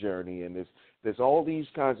along the journey, and there's all these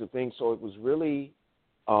kinds of things. So it was really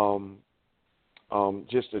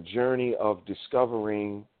just a journey of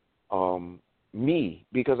discovering me,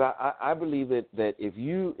 because I believe that if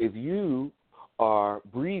you are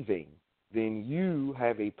breathing, then you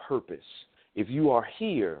have a purpose. If you are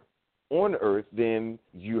here on earth, then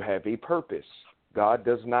you have a purpose. God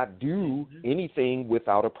does not do anything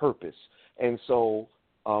without a purpose, and so.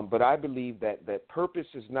 But I believe that purpose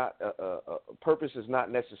is not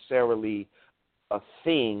necessarily a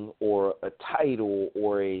thing or a title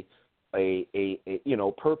or a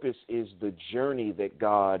purpose is the journey that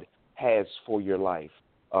God has for your life.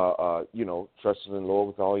 Trust in the Lord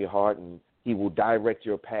with all your heart, and He will direct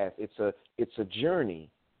your path. It's a journey.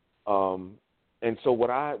 And so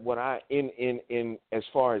what I in as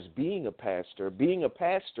far as being a pastor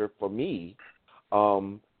for me,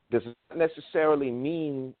 does not necessarily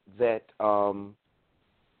mean that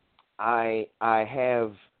I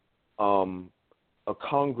have a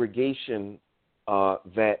congregation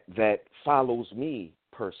that follows me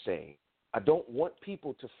per se. I don't want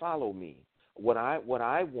people to follow me. What I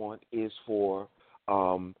want is for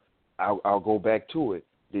I'll go back to it.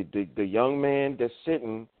 The young man that's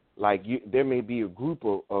sitting, like you, there may be a group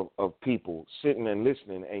of people sitting and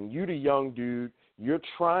listening, and you, the young dude, you're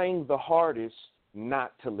trying the hardest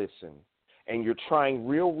not to listen, and you're trying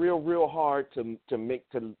real hard to make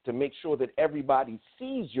sure that everybody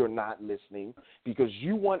sees you're not listening, because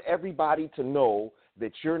you want everybody to know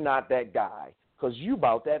that you're not that guy, because you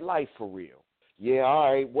about that life for real. Yeah,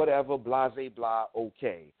 all right, whatever, blase, blah,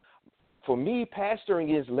 okay. For me,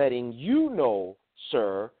 pastoring is letting you know,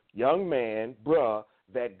 sir, young man, bruh,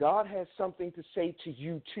 that God has something to say to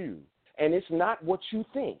you too, and it's not what you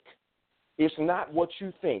think. It's not what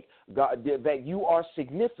you think. God, that you are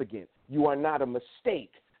significant. You are not a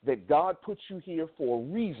mistake. That God put you here for a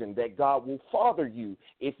reason. That God will father you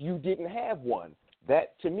if you didn't have one.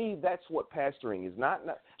 That, to me, that's what pastoring is. Not.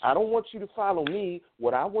 I don't want you to follow me.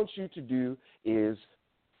 What I want you to do is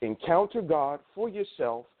encounter God for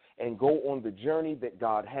yourself and go on the journey that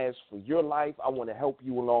God has for your life. I want to help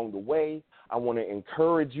you along the way. I want to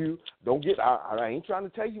encourage you. I ain't trying to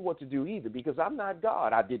tell you what to do either, because I'm not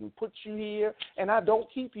God. I didn't put you here, and I don't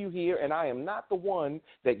keep you here, and I am not the one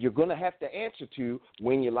that you're going to have to answer to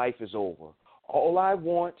when your life is over. All I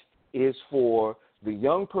want is for the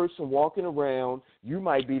young person walking around. You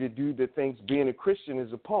might be the dude that thinks being a Christian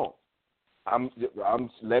is a punk.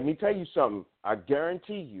 Let me tell you something. I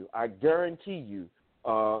guarantee you.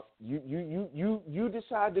 You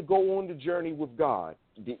decide to go on the journey with God.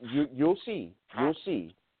 You'll see.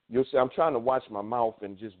 I'm trying to watch my mouth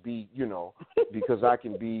and just be, because I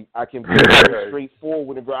can be very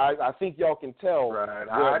straightforward. And I think y'all can tell where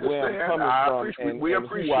I'm coming from. We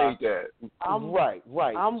appreciate that. Right.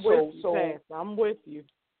 I'm with you, Pastor. I'm with you.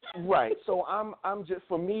 Right. So I'm just,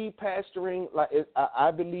 for me, pastoring, I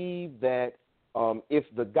believe that if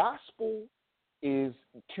the gospel is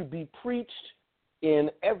to be preached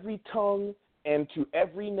in every tongue and to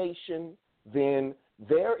every nation, then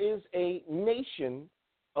there is a nation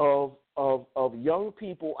of young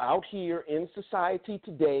people out here in society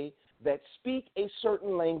today that speak a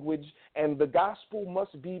certain language, and the gospel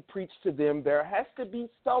must be preached to them. There has to be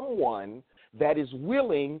someone that is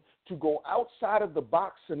willing to go outside of the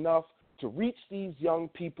box enough to reach these young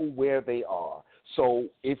people where they are. So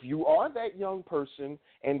if you are that young person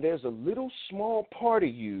and there's a little small part of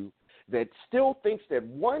you that still thinks that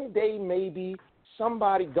one day maybe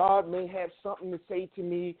God may have something to say to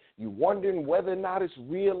me, you wondering whether or not it's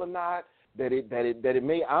real or not, that it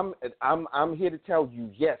may. I'm here to tell you,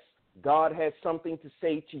 yes, God has something to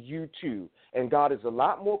say to you too, and God is a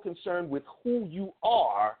lot more concerned with who you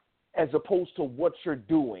are as opposed to what you're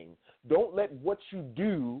doing. Don't let what you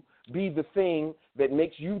do be the thing that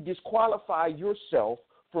makes you disqualify yourself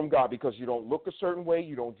from God because you don't look a certain way,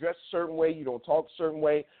 you don't dress a certain way, you don't talk a certain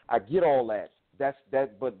way. I get all that.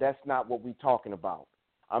 But that's not what we're talking about.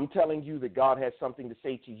 I'm telling you that God has something to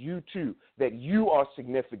say to you too, that you are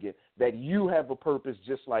significant, that you have a purpose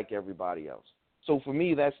just like everybody else. So for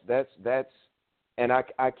me, that's, and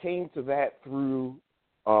I came to that through,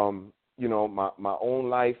 my own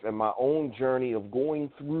life and my own journey of going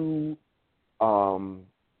through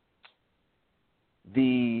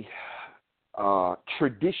the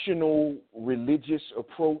traditional religious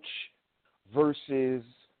approach versus,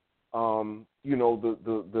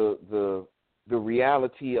 the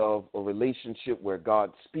reality of a relationship where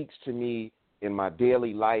God speaks to me in my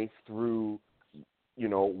daily life through,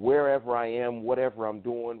 wherever I am, whatever I'm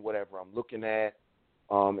doing, whatever I'm looking at,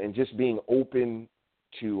 and just being open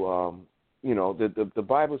to, the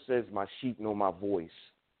Bible says my sheep know my voice.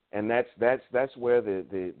 And that's where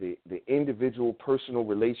the individual personal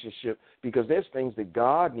relationship, because there's things that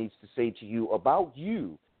God needs to say to you about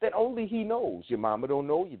you that only he knows. Your mama don't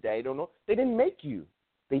know, your daddy don't know. They didn't make you.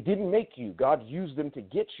 They didn't make you. God used them to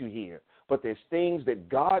get you here. But there's things that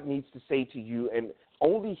God needs to say to you, and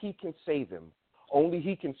only he can say them. Only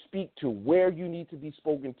he can speak to where you need to be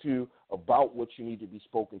spoken to, about what you need to be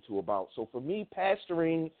spoken to about. So for me,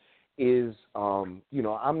 pastoring is, I'm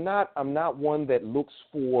not one that looks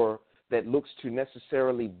to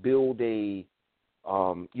necessarily build a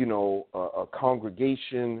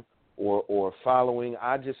congregation or following.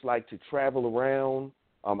 I just like to travel around.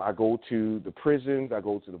 I go to the prisons. I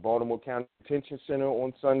go to the Baltimore County Detention Center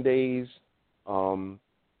on Sundays, and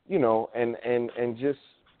just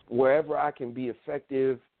wherever I can be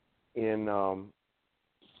effective in,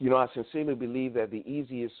 I sincerely believe that the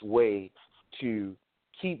easiest way to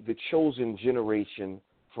keep the chosen generation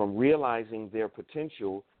from realizing their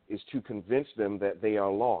potential is to convince them that they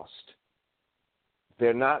are lost.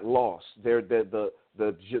 They're not lost. They're the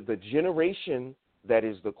generation that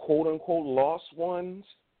is the quote unquote lost ones.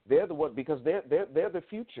 They're the one, because they're the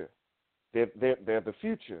future. They're the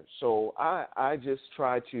future. So I just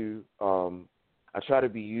try to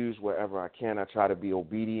be used wherever I can. I try to be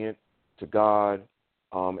obedient to God,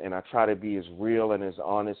 and I try to be as real and as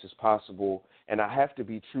honest as possible. And I have to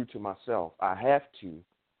be true to myself. I have to.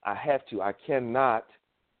 I cannot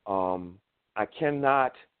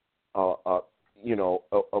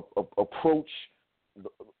approach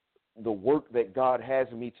the work that God has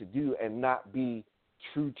me to do and not be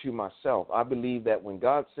true to myself. I believe that when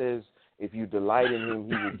God says, if you delight in him,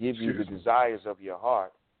 he will give you the desires of your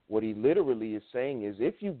heart, what he literally is saying is,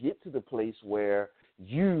 if you get to the place where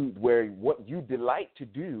what you delight to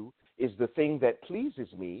do is the thing that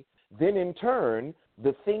pleases me, then in turn,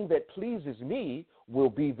 the thing that pleases me will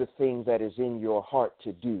be the thing that is in your heart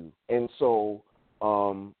to do. And so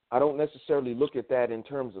I don't necessarily look at that in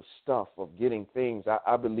terms of stuff, of getting things.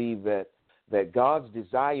 I believe that God's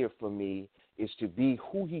desire for me is to be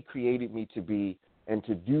who he created me to be and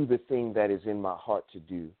to do the thing that is in my heart to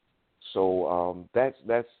do. So that's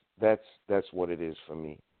what it is for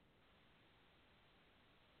me.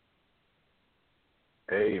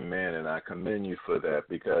 Amen, and I commend you for that,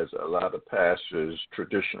 because a lot of pastors,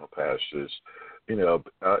 traditional pastors,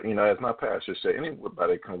 as my pastor say,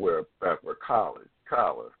 anybody can wear a backward collar,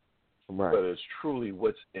 right. But it's truly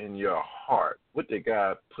what's in your heart. What did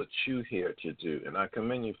God put you here to do? And I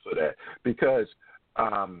commend you for that, because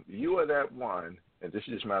you are that one, and this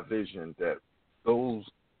is my vision, that goes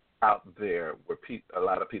out there where a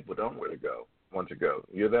lot of people don't want to go.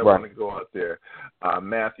 You're that right. one to go out there.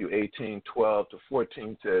 Matthew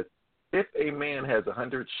 18:12-14 says, if a man has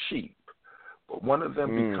 100 sheep, but one of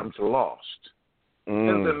them becomes lost,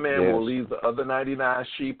 then the man will leave the other 99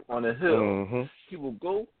 sheep on a hill. Mm-hmm. He will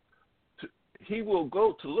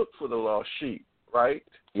go to look for the lost sheep, right?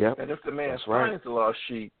 Yep. And if the man That's finds right. the lost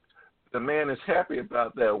sheep, the man is happy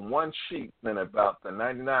about that one sheep than about the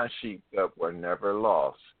 99 sheep that were never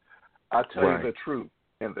lost. I tell you the truth.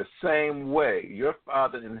 In the same way, your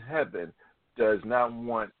Father in heaven does not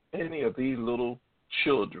want any of these little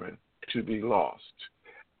children to be lost.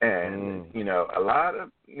 And, a lot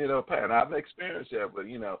of, and I've experienced that, but,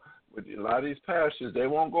 with a lot of these pastors, they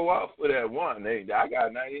won't go out for that one. I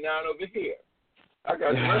got 99 over here. I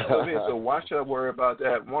got the rest over here, so why should I worry about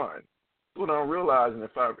that one? People don't realize, and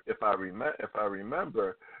if I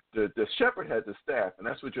remember, the shepherd has a staff, and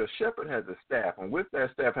that's what your shepherd has a staff, and with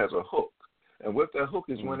that staff has a hook. And with that hook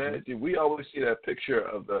is when we always see that picture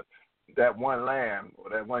of the that one lamb or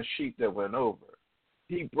that one sheep that went over.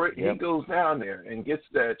 He goes down there and gets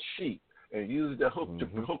that sheep and uses the hook to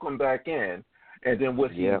hook him back in. And then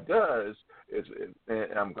what he does is,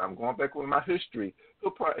 and I'm going back with my history,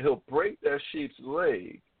 he'll break that sheep's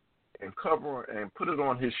leg and cover and put it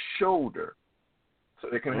on his shoulder so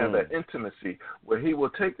they can have that intimacy, where he will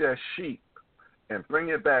take that sheep and bring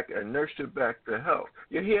it back and nurse it back to health.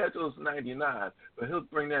 Yeah, he has those 99, but he'll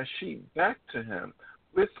bring that sheep back to him,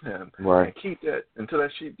 with him, and keep that until that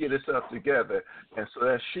sheep get itself together, and so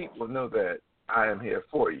that sheep will know that I am here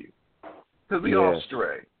for you. Because we all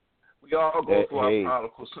stray. We all go through our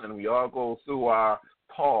prodigal son. We all go through our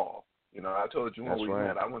Paul. You know, I told you when we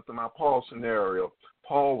met, I went through my Paul scenario.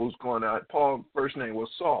 Paul was going out. Paul's first name was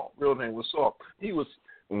Saul. Real name was Saul. He was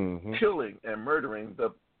killing and murdering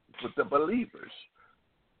the believers.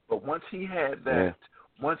 But once he had that,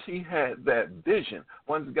 vision,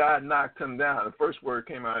 once God knocked him down, the first word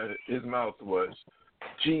came out of his mouth was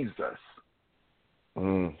Jesus.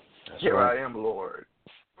 Here I am, Lord.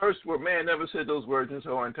 First word, man never said those words in his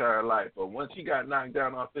whole entire life. But once he got knocked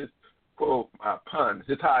down off his, quote,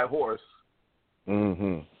 his high horse,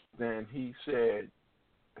 then he said,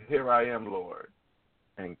 here I am, Lord.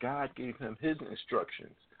 And God gave him his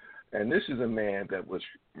instructions. And this is a man that was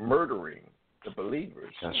murdering the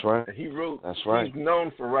believers. That's right. And he wrote, that's right. He's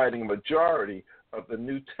known for writing a majority of the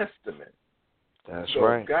New Testament. That's so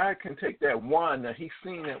right. God can take that one that he's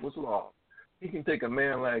seen that was lost. He can take a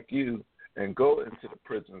man like you and go into the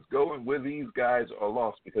prisons, go in where these guys are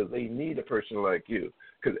lost because they need a person like you,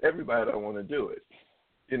 because everybody don't want to do it.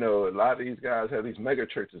 You know, a lot of these guys have these mega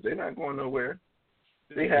churches. They're not going nowhere.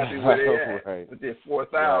 They're happy where they're at with their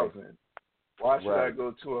 4,000. Right. Why should I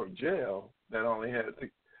go to a jail that only has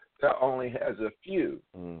a few?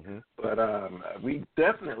 But we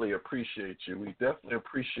definitely appreciate you. We definitely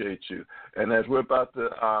appreciate you. And as we're about to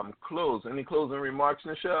close, any closing remarks,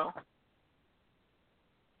 Nichelle?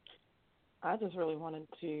 I just really wanted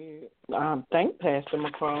to thank Pastor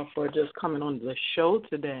McCraw for just coming on the show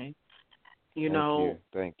today. Thank you.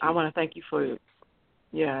 I want to thank you for,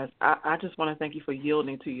 I just want to thank you for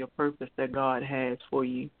yielding to your purpose that God has for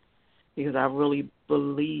you, because I really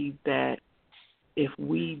believe that if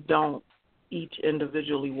we don't each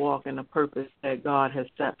individually walk in the purpose that God has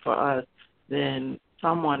set for us, then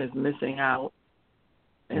someone is missing out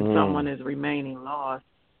and someone is remaining lost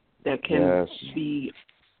that can be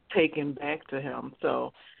taken back to him.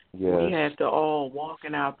 So we have to all walk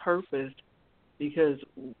in our purpose, because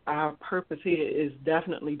our purpose here is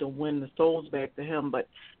definitely to win the souls back to him, but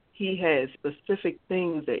he has specific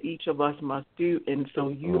things that each of us must do, and so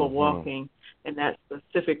you are walking in that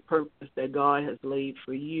specific purpose that God has laid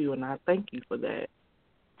for you, and I thank you for that.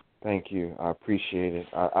 Thank you. I appreciate it.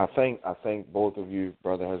 I thank both of you,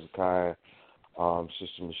 Brother Hezekiah,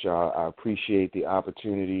 Sister Michelle. I appreciate the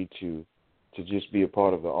opportunity to just be a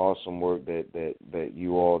part of the awesome work that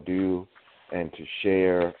you all do, and to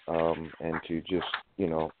share, and to just,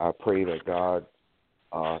 I pray that God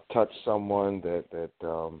touch someone, that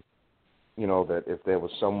if there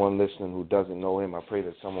was someone listening who doesn't know him, I pray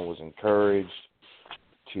that someone was encouraged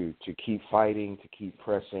to keep fighting, to keep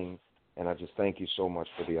pressing, and I just thank you so much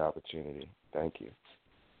for the opportunity. Thank you.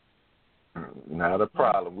 Not a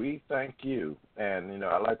problem. We thank you, and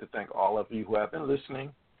I'd like to thank all of you who have been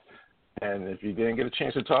listening. And if you didn't get a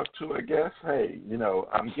chance to talk to a guest, hey,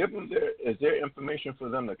 I'm giving is there information for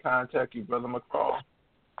them to contact you, Brother McCraw?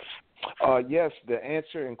 Yes, The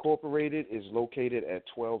Answer Incorporated is located at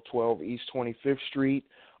 1212 East 25th Street.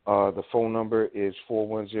 The phone number is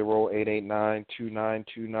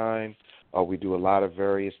 410-889-2929. We do a lot of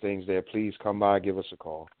various things there. Please come by, give us a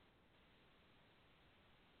call.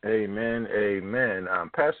 Amen, amen.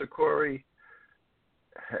 Pastor Corey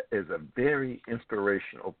is a very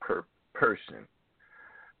inspirational person.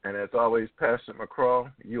 And as always, Pastor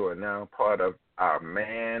McCraw, you are now part of our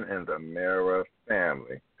Man in the Mirror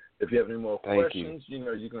family. If you have any more questions, you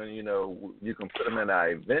can put them in our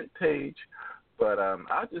event page. But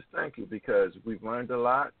I just thank you, because we've learned a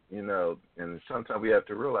lot, and sometimes we have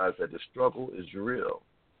to realize that the struggle is real.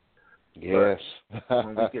 Yes.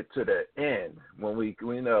 When we get to the end, when we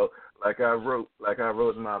like I wrote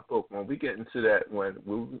in my book, when we get into that, when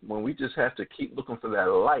we just have to keep looking for that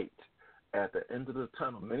light at the end of the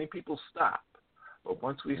tunnel. Many people stop, but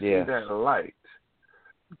once we see that light,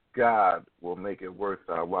 God will make it worth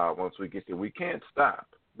our while. Once we get there, we can't stop.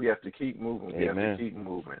 We have to keep moving. We have to keep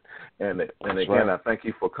moving. And again, I thank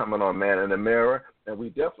you for coming on Man in the Mirror, and we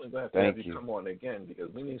definitely going to have you come on again, because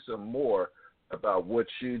we need some more about what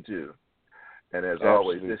you do. And as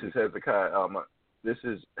always, this is Hezekiah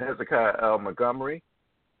L. Montgomery.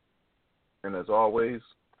 And as always,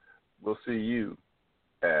 we'll see you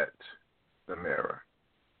at the mirror.